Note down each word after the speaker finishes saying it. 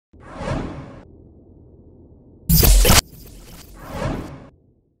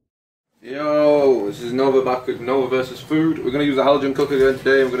this is Nova back with Nova versus Food. We're going to use the Halogen Cooker again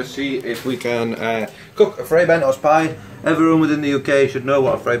today. We're going to see if we can cook a Frey Bentos Pie. Everyone within the UK should know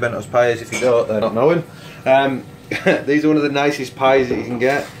what a Frey Bentos Pie is. If you don't, they're not knowing. These are one of the nicest pies that you can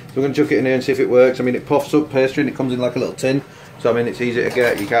get. So we're going to chuck it in here and see if it works. I mean, it puffs up pastry and it comes in like a little tin. So I mean, it's easy to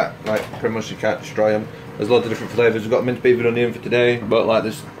get. You can't, like, pretty much you can't destroy them. There's loads of different flavours. We've got minced beef and onion for today, but like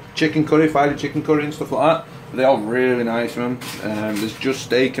there's chicken curry, fried chicken curry and stuff like that. They're all really nice, man. There's just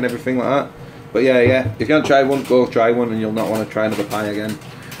steak and everything like that. But yeah, if you haven't tried one, go try one, and you'll not want to try another pie again.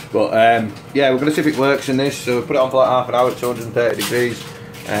 But yeah, we're going to see if it works in this. So we put it on for like half an hour at 230 degrees.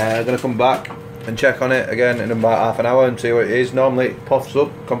 I'm going to come back and check on it again in about half an hour and see what it is. Normally it puffs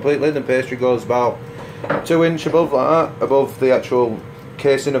up completely. The pastry goes about 2 inches above, like that, above the actual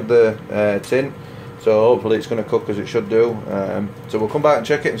casing of the tin. So hopefully it's going to cook as it should do. So we'll come back and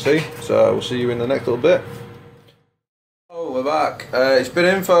check it and see. So we'll see you in the next little bit. Oh, we're back. It's been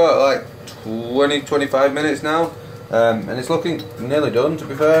in for like 20-25 minutes now, and it's looking nearly done, to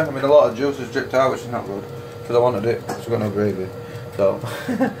be fair. I mean, a lot of juice has dripped out, which is not good, because I wanted it, because we've got no gravy. So,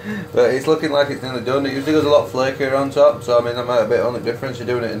 but it's looking like it's nearly done. It usually goes a lot flakier on top, so I mean that might be the only difference. You're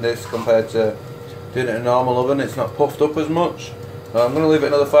doing it in this compared to doing it in a normal oven. It's not puffed up as much. So I'm going to leave it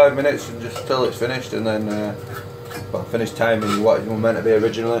another 5 minutes and just till it's finished, and then well, finish timing what it was meant to be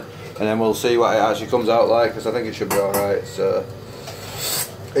originally, and then we'll see what it actually comes out like, because I think it should be alright. So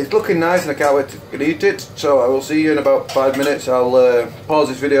it's looking nice and I can't wait to eat it. So I will see you in about 5 minutes. I'll pause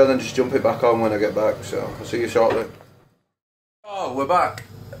this video and then just jump it back on when I get back. So I'll see you shortly. Oh, we're back.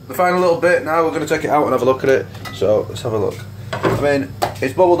 The final little bit now. We're going to take it out and have a look at it. So let's have a look. I mean,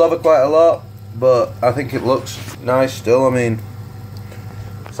 it's bubbled over quite a lot, but I think it looks nice still. I mean,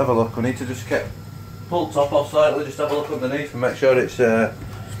 let's have a look. We need to just get pull the top off slightly, just have a look underneath and make sure it's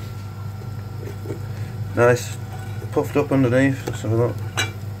nice puffed up underneath. Let's have a look.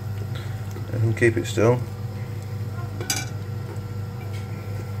 I can keep it still.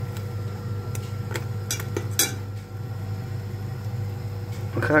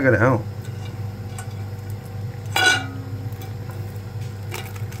 I can't get it out.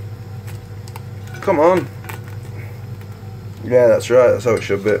 Come on. Yeah, that's right, that's how it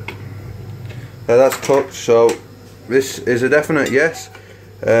should be. That's cooked, so this is a definite yes.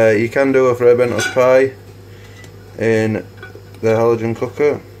 You can do a Frey Bentos Pie in the Halogen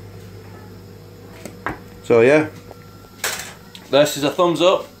Cooker. So yeah, this is a thumbs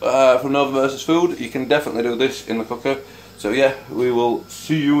up from NOVAvsFOOD. You can definitely do this in the cooker. So yeah, we will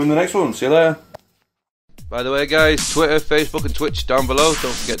see you in the next one. See you later. By the way guys, Twitter, Facebook and Twitch down below.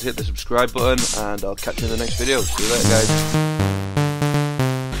 Don't forget to hit the subscribe button, and I'll catch you in the next video. See you later guys.